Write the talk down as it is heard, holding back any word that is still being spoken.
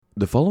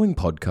The following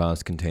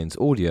podcast contains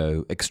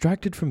audio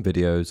extracted from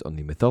videos on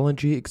the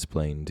Mythology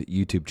Explained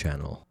YouTube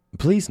channel.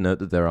 Please note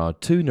that there are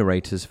two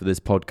narrators for this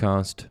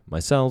podcast,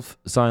 myself,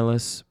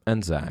 Silas,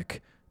 and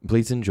Zach.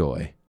 Please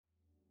enjoy.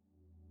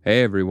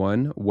 Hey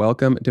everyone,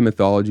 welcome to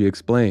Mythology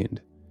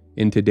Explained.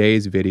 In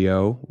today's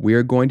video, we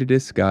are going to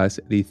discuss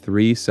the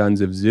three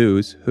sons of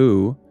Zeus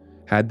who,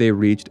 had they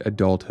reached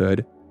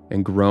adulthood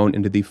and grown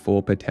into the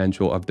full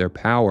potential of their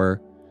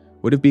power,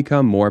 would have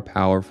become more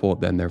powerful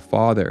than their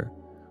father,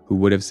 who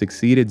would have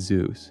succeeded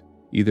Zeus,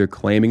 either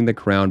claiming the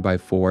crown by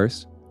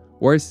force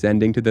or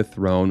ascending to the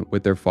throne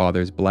with their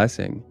father's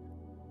blessing.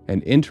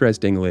 And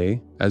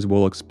interestingly, as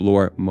we'll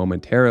explore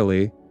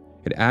momentarily,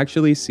 it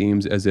actually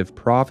seems as if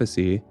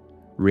prophecy,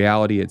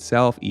 reality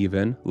itself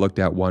even, looked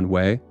at one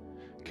way,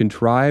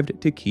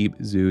 contrived to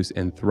keep Zeus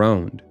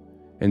enthroned,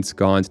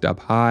 ensconced up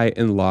high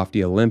in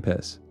lofty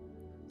Olympus.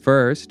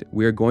 First,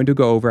 we are going to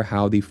go over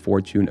how the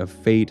fortune of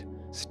fate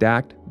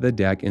stacked the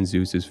deck in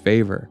Zeus's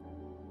favor.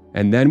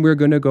 And then we're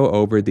going to go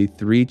over the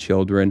three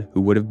children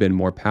who would have been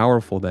more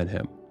powerful than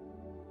him.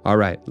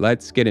 Alright,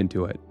 let's get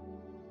into it.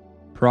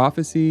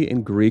 Prophecy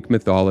in Greek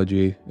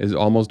mythology is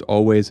almost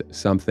always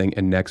something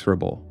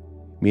inexorable,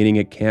 meaning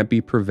it can't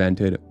be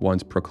prevented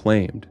once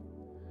proclaimed.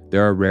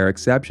 There are rare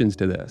exceptions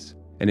to this,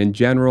 and in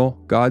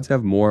general, gods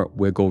have more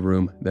wiggle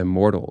room than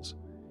mortals,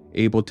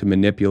 able to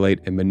manipulate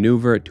and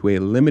maneuver to a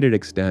limited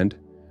extent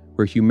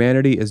where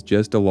humanity is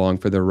just along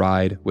for the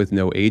ride with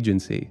no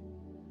agency.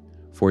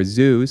 For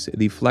Zeus,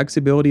 the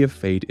flexibility of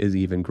fate is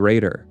even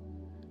greater.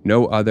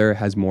 No other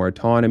has more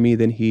autonomy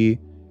than he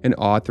in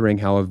authoring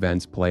how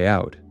events play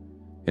out.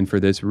 And for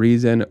this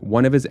reason,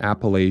 one of his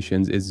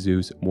appellations is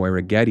Zeus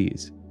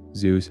Moiragetes,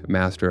 Zeus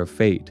Master of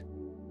Fate.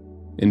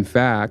 In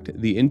fact,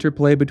 the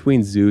interplay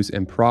between Zeus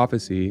and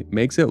prophecy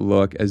makes it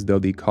look as though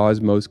the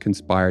cosmos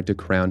conspired to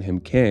crown him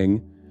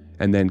king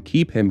and then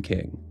keep him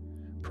king.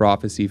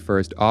 Prophecy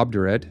first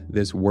obdurate,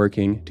 this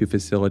working to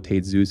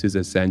facilitate Zeus's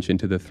ascension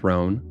to the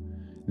throne,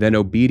 then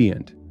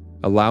obedient,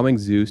 allowing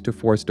Zeus to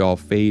forestall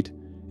fate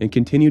and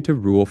continue to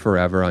rule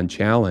forever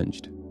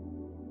unchallenged.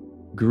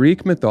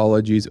 Greek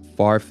mythology's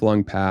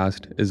far-flung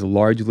past is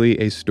largely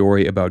a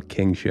story about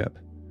kingship,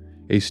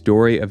 a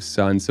story of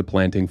son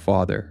supplanting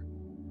father.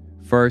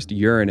 First,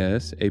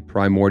 Uranus, a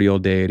primordial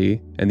deity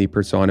and the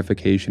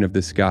personification of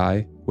the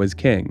sky, was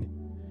king.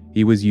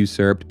 He was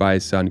usurped by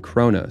his son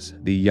Cronus,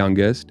 the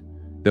youngest,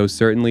 though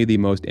certainly the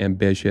most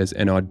ambitious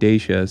and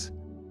audacious,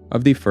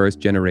 of the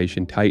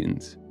first-generation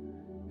Titans.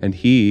 And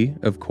he,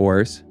 of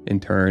course, in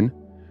turn,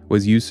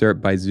 was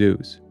usurped by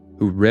Zeus,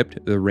 who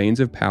ripped the reins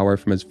of power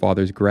from his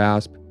father's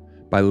grasp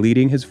by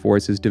leading his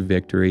forces to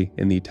victory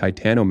in the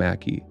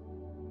Titanomachy,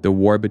 the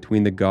war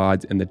between the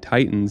gods and the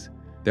Titans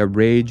that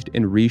raged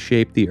and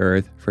reshaped the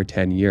earth for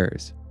 10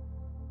 years.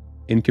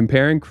 In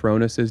comparing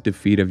Cronus'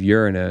 defeat of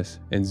Uranus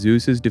and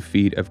Zeus's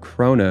defeat of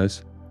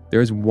Cronus,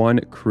 there is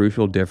one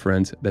crucial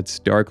difference that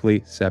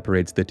starkly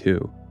separates the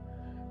two.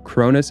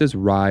 Cronus'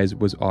 rise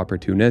was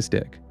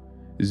opportunistic.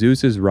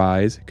 Zeus's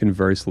rise,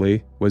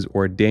 conversely, was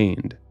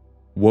ordained,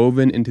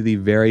 woven into the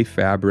very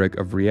fabric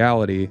of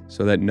reality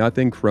so that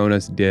nothing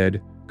Cronus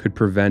did could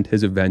prevent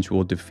his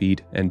eventual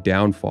defeat and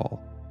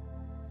downfall.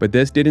 But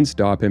this didn't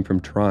stop him from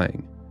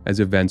trying, as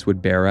events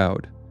would bear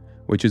out,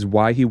 which is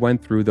why he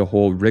went through the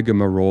whole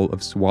rigmarole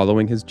of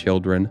swallowing his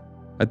children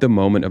at the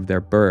moment of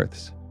their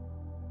births.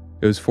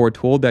 It was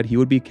foretold that he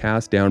would be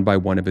cast down by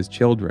one of his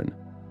children,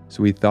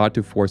 so he thought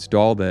to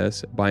forestall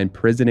this by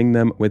imprisoning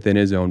them within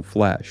his own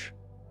flesh.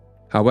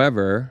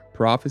 However,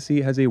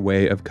 prophecy has a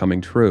way of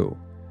coming true,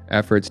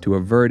 efforts to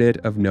avert it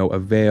of no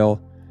avail,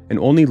 and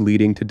only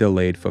leading to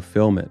delayed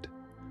fulfillment,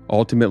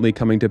 ultimately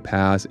coming to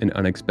pass in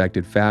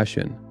unexpected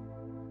fashion.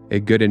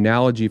 A good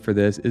analogy for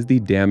this is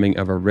the damming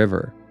of a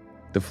river.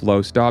 The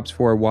flow stops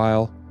for a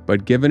while,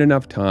 but given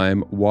enough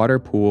time, water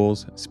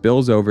pools,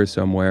 spills over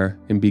somewhere,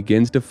 and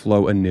begins to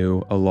flow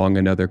anew along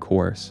another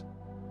course.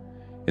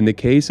 In the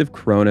case of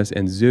Cronus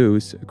and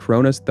Zeus,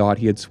 Cronus thought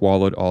he had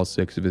swallowed all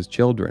 6 of his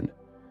children,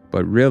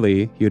 but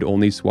really, he had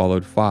only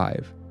swallowed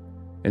 5.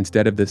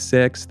 Instead of the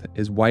 6th,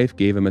 his wife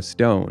gave him a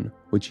stone,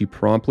 which he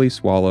promptly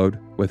swallowed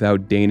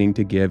without deigning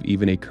to give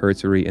even a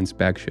cursory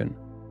inspection.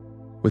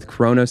 With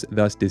Cronus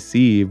thus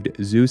deceived,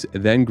 Zeus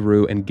then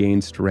grew and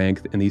gained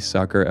strength in the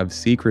succor of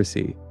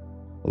secrecy,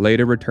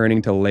 later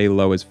returning to lay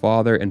low his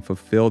father and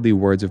fulfill the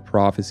words of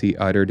prophecy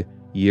uttered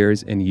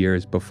years and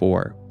years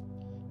before.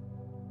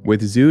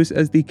 With Zeus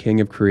as the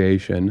king of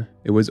creation,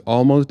 it was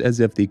almost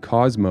as if the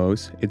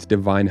cosmos, its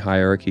divine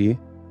hierarchy,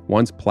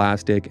 once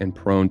plastic and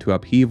prone to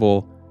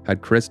upheaval,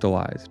 had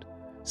crystallized,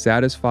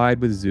 satisfied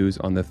with Zeus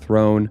on the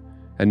throne,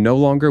 and no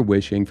longer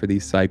wishing for the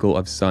cycle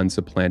of son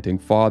supplanting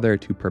father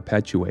to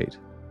perpetuate.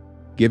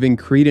 Giving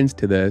credence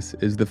to this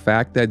is the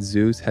fact that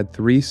Zeus had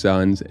 3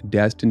 sons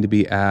destined to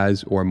be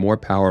as or more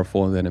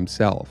powerful than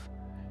himself,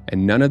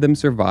 and none of them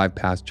survived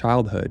past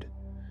childhood.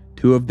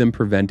 2 of them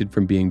prevented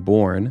from being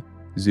born,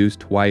 Zeus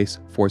twice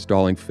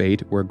forestalling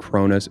fate where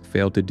Cronus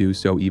failed to do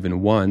so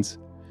even once,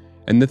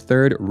 and the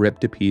third ripped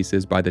to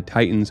pieces by the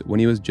Titans when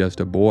he was just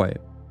a boy.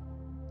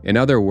 In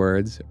other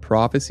words,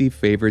 prophecy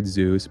favored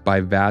Zeus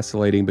by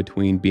vacillating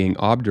between being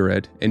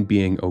obdurate and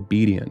being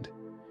obedient.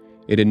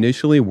 It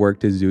initially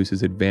worked to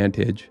Zeus's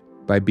advantage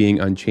by being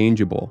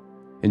unchangeable,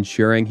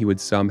 ensuring he would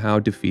somehow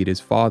defeat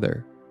his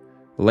father.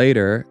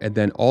 Later, it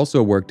then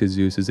also worked to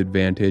Zeus's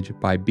advantage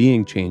by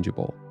being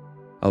changeable,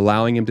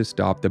 allowing him to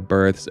stop the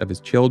births of his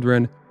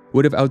children who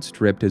would have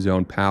outstripped his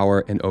own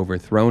power and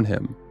overthrown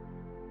him.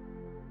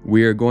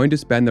 We are going to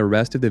spend the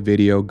rest of the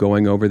video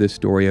going over the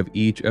story of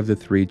each of the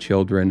 3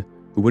 children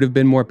who would have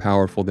been more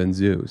powerful than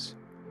Zeus,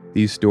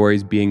 these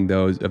stories being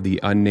those of the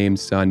unnamed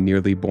son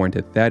nearly born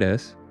to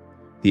Thetis,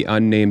 the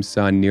unnamed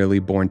son nearly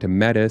born to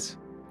Metis,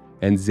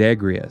 and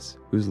Zagreus,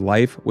 whose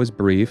life was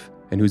brief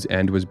and whose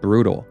end was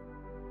brutal.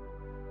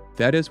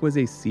 Thetis was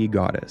a sea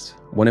goddess,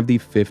 one of the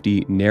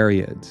 50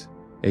 Nereids,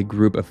 a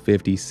group of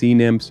 50 sea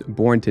nymphs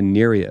born to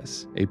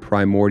Nereus, a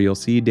primordial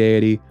sea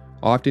deity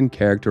often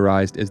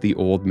characterized as the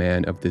old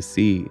man of the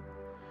sea.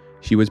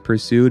 She was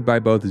pursued by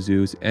both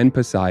Zeus and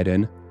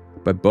Poseidon,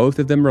 but both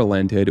of them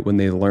relented when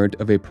they learnt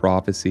of a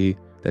prophecy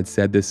that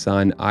said the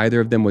son either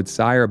of them would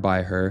sire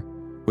by her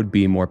would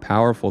be more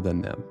powerful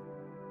than them.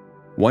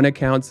 One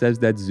account says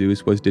that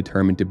Zeus was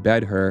determined to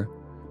bed her,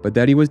 but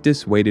that he was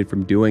dissuaded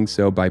from doing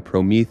so by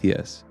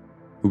Prometheus,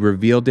 who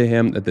revealed to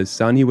him that the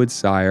son he would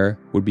sire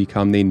would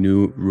become the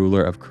new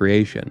ruler of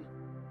creation.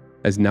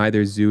 As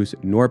neither Zeus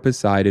nor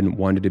Poseidon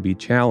wanted to be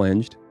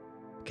challenged,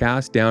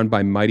 cast down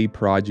by mighty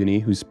progeny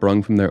who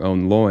sprung from their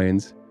own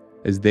loins,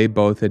 as they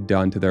both had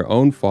done to their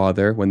own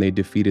father when they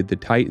defeated the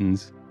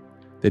Titans,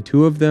 the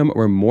two of them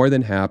were more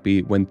than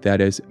happy when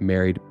Thetis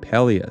married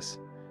Peleus,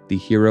 the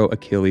hero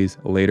Achilles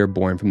later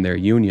born from their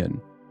union.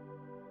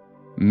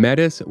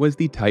 Metis was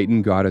the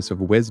Titan goddess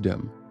of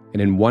wisdom,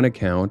 and in one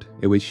account,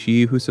 it was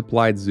she who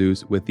supplied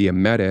Zeus with the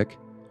emetic,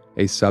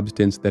 a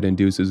substance that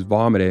induces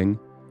vomiting,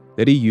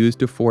 that he used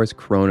to force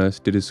Cronus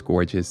to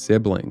disgorge his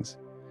siblings,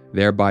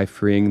 thereby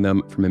freeing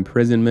them from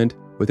imprisonment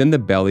within the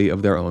belly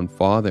of their own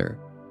father.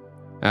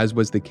 As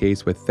was the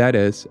case with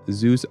Thetis,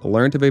 Zeus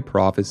learnt of a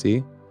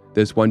prophecy,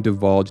 this one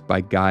divulged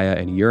by Gaia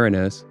and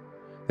Uranus,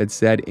 that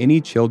said any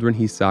children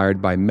he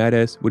sired by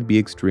Metis would be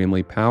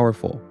extremely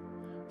powerful.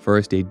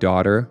 First a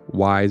daughter,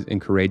 wise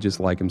and courageous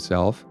like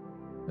himself,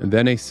 and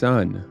then a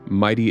son,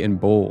 mighty and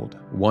bold,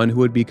 one who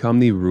would become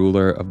the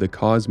ruler of the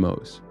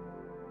cosmos.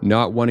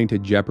 Not wanting to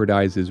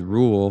jeopardize his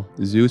rule,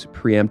 Zeus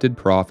preempted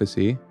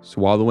prophecy,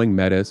 swallowing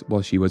Metis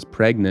while she was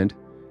pregnant,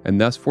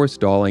 and thus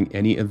forestalling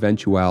any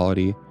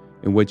eventuality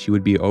in which she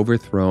would be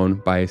overthrown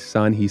by a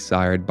son he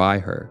sired by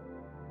her.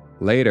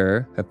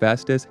 Later,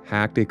 Hephaestus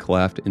hacked a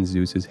cleft in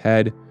Zeus's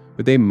head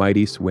with a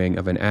mighty swing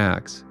of an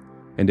axe,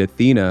 and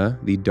Athena,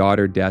 the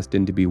daughter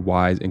destined to be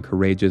wise and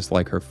courageous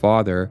like her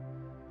father,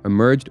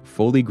 emerged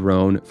fully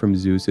grown from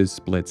Zeus's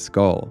split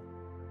skull,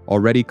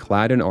 already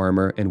clad in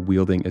armor and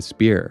wielding a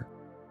spear.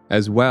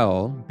 As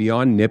well,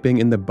 beyond nipping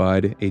in the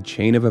bud a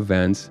chain of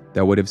events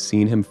that would have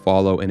seen him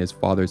follow in his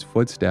father's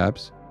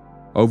footsteps,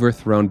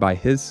 overthrown by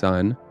his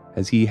son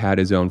as he had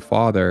his own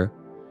father,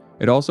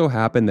 it also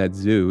happened that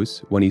Zeus,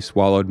 when he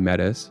swallowed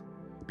Metis,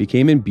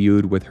 became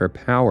imbued with her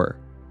power.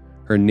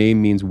 Her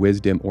name means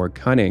wisdom or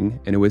cunning,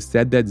 and it was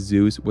said that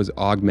Zeus was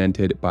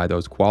augmented by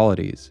those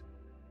qualities.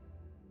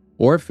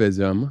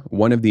 Orphism,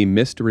 one of the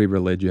mystery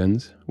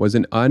religions, was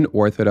an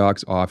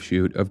unorthodox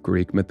offshoot of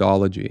Greek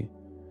mythology.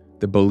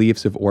 The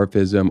beliefs of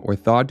Orphism were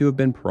thought to have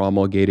been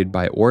promulgated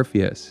by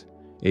Orpheus,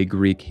 a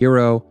Greek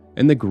hero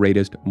and the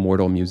greatest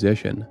mortal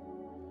musician.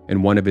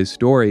 In one of his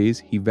stories,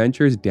 he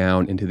ventures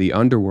down into the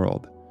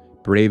underworld,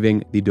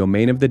 braving the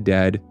domain of the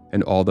dead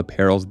and all the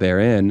perils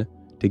therein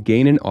to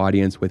gain an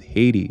audience with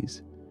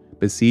Hades,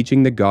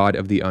 beseeching the god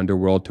of the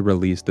underworld to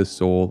release the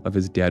soul of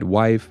his dead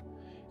wife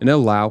and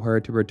allow her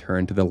to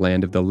return to the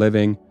land of the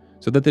living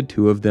so that the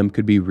two of them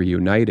could be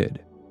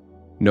reunited,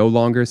 no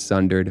longer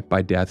sundered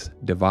by death's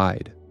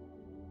divide.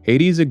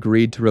 Hades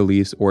agreed to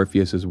release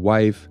Orpheus's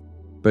wife,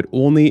 but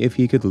only if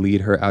he could lead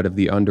her out of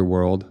the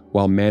underworld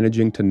while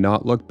managing to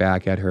not look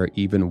back at her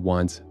even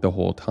once the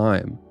whole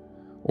time.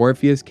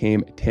 Orpheus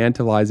came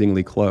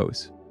tantalizingly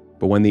close,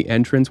 but when the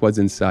entrance was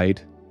in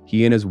sight,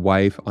 he and his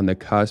wife on the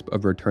cusp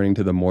of returning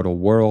to the mortal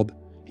world,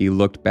 he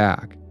looked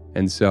back,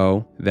 and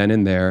so, then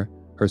and there,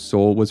 her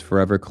soul was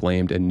forever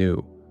claimed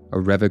anew,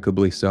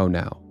 irrevocably so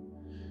now.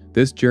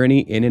 This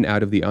journey in and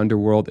out of the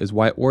underworld is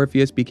why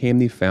Orpheus became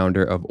the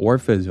founder of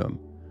Orphism.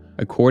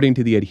 According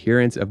to the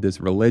adherents of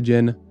this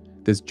religion,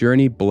 this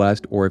journey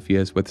blessed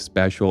Orpheus with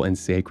special and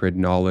sacred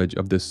knowledge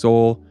of the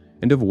soul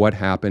and of what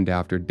happened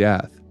after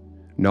death,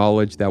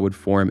 knowledge that would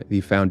form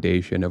the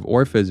foundation of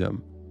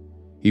Orphism.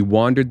 He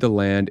wandered the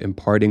land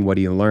imparting what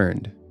he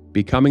learned,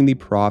 becoming the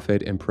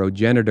prophet and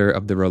progenitor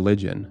of the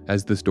religion,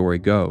 as the story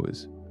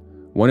goes.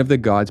 One of the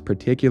gods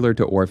particular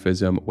to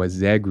Orphism was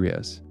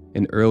Zagreus,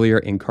 an earlier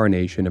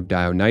incarnation of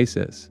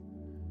Dionysus.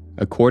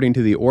 According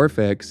to the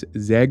Orphics,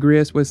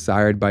 Zagreus was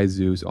sired by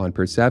Zeus on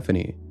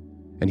Persephone,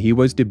 and he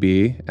was to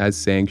be, as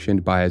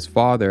sanctioned by his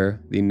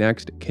father, the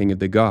next king of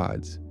the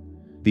gods.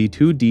 The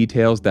two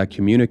details that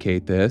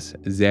communicate this,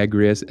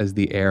 Zagreus as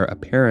the heir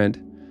apparent,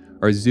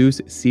 are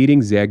Zeus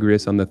seating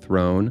Zagreus on the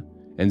throne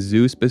and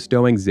Zeus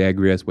bestowing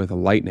Zagreus with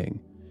lightning,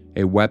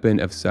 a weapon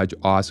of such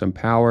awesome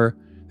power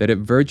that it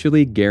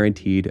virtually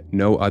guaranteed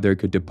no other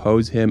could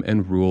depose him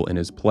and rule in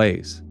his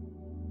place.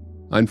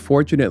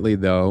 Unfortunately,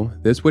 though,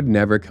 this would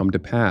never come to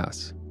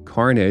pass,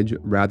 carnage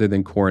rather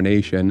than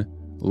coronation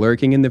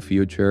lurking in the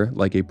future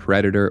like a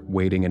predator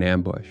waiting in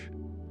ambush.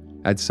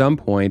 At some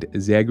point,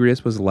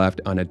 Zagreus was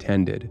left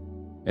unattended,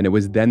 and it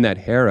was then that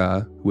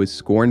Hera, who was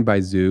scorned by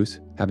Zeus,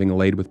 having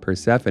laid with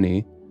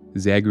Persephone,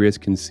 Zagreus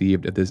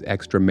conceived of this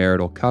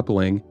extramarital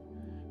coupling,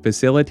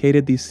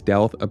 facilitated the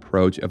stealth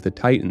approach of the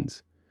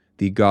Titans,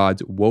 the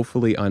gods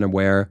woefully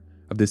unaware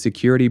of the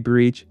security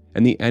breach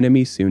and the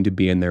enemy soon to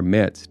be in their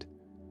midst.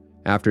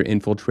 After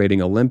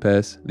infiltrating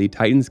Olympus, the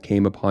Titans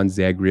came upon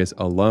Zagreus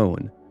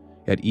alone,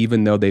 yet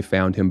even though they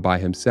found him by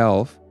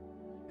himself,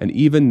 and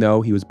even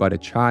though he was but a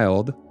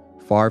child,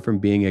 far from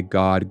being a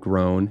god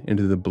grown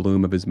into the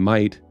bloom of his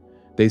might,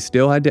 they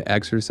still had to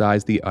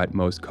exercise the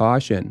utmost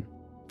caution.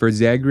 For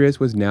Zagreus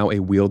was now a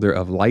wielder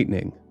of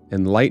lightning,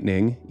 and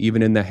lightning,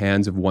 even in the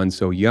hands of one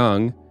so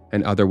young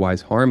and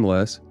otherwise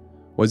harmless,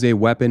 was a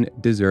weapon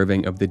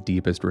deserving of the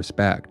deepest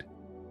respect.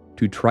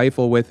 To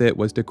trifle with it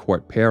was to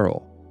court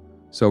peril,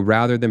 so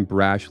rather than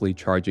brashly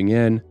charging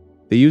in,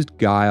 they used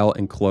guile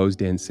and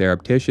closed in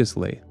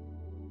surreptitiously.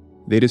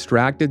 They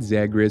distracted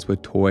Zagreus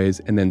with toys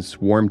and then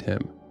swarmed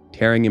him,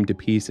 tearing him to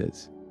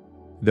pieces.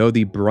 Though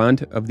the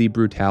brunt of the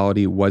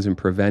brutality wasn't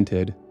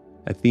prevented,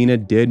 Athena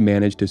did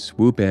manage to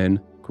swoop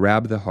in,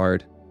 grab the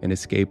heart, and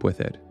escape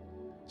with it.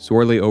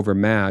 Sorely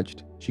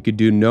overmatched, she could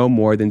do no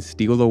more than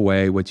steal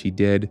away what she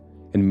did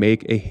and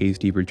make a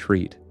hasty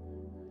retreat.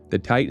 The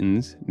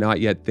Titans, not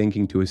yet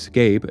thinking to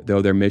escape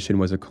though their mission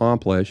was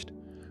accomplished,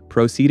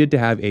 proceeded to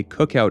have a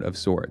cookout of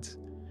sorts,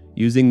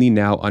 using the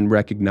now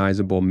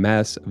unrecognizable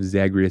mess of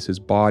Zagreus'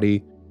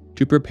 body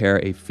to prepare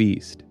a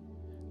feast.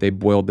 They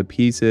boiled the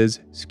pieces,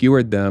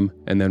 skewered them,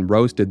 and then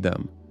roasted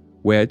them,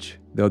 which,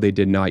 though they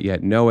did not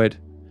yet know it,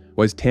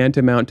 was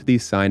tantamount to the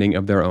signing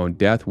of their own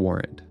death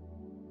warrant.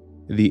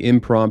 The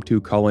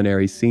impromptu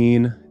culinary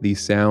scene, the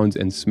sounds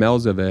and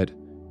smells of it,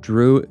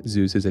 drew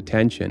Zeus's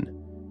attention,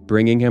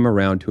 bringing him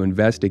around to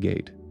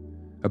investigate.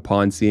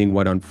 Upon seeing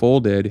what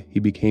unfolded, he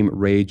became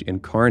rage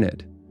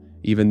incarnate.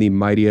 Even the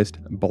mightiest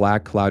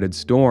black-clouded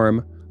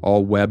storm,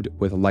 all webbed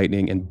with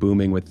lightning and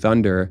booming with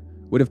thunder,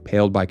 would have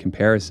paled by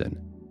comparison.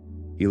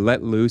 He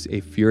let loose a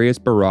furious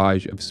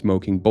barrage of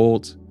smoking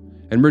bolts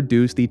and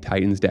reduced the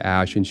Titans to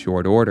ash in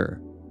short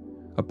order.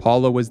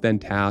 Apollo was then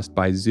tasked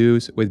by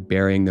Zeus with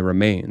burying the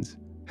remains,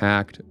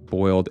 hacked,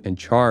 boiled, and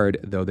charred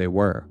though they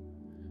were.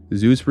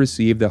 Zeus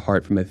received the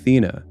heart from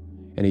Athena,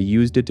 and he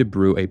used it to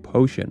brew a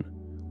potion,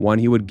 one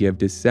he would give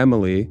to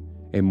Semele,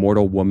 a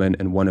mortal woman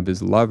and one of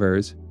his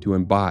lovers, to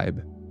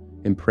imbibe,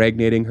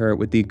 impregnating her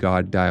with the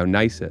god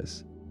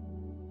Dionysus.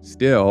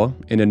 Still,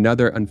 in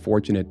another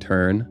unfortunate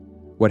turn,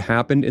 what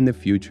happened in the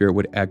future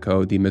would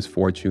echo the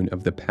misfortune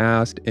of the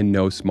past in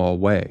no small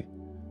way.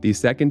 The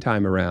second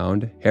time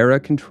around, Hera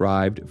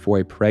contrived for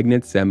a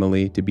pregnant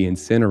Semele to be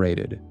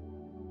incinerated.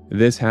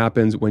 This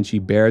happens when she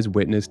bears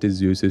witness to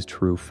Zeus's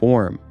true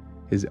form,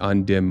 his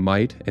undimmed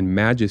might and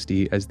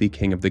majesty as the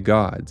king of the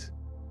gods,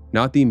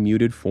 not the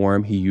muted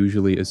form he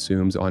usually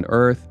assumes on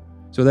earth,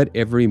 so that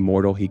every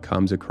mortal he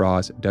comes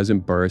across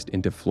doesn't burst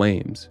into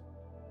flames.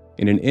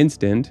 In an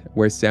instant,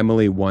 where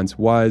Semele once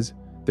was,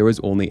 there was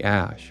only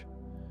ash.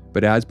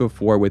 But as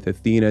before with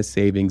Athena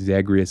saving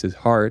Zagreus'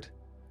 heart,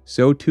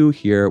 so too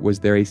here was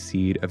there a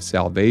seed of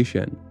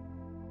salvation.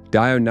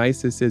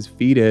 Dionysus'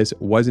 fetus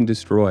wasn't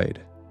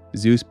destroyed.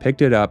 Zeus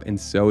picked it up and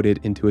sewed it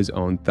into his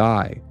own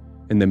thigh,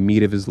 and the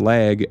meat of his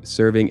leg,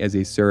 serving as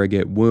a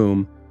surrogate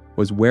womb,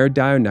 was where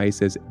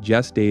Dionysus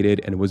gestated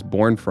and was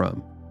born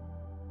from.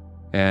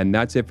 And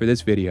that's it for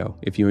this video.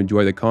 If you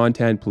enjoy the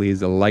content,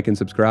 please like and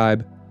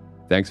subscribe.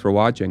 Thanks for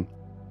watching.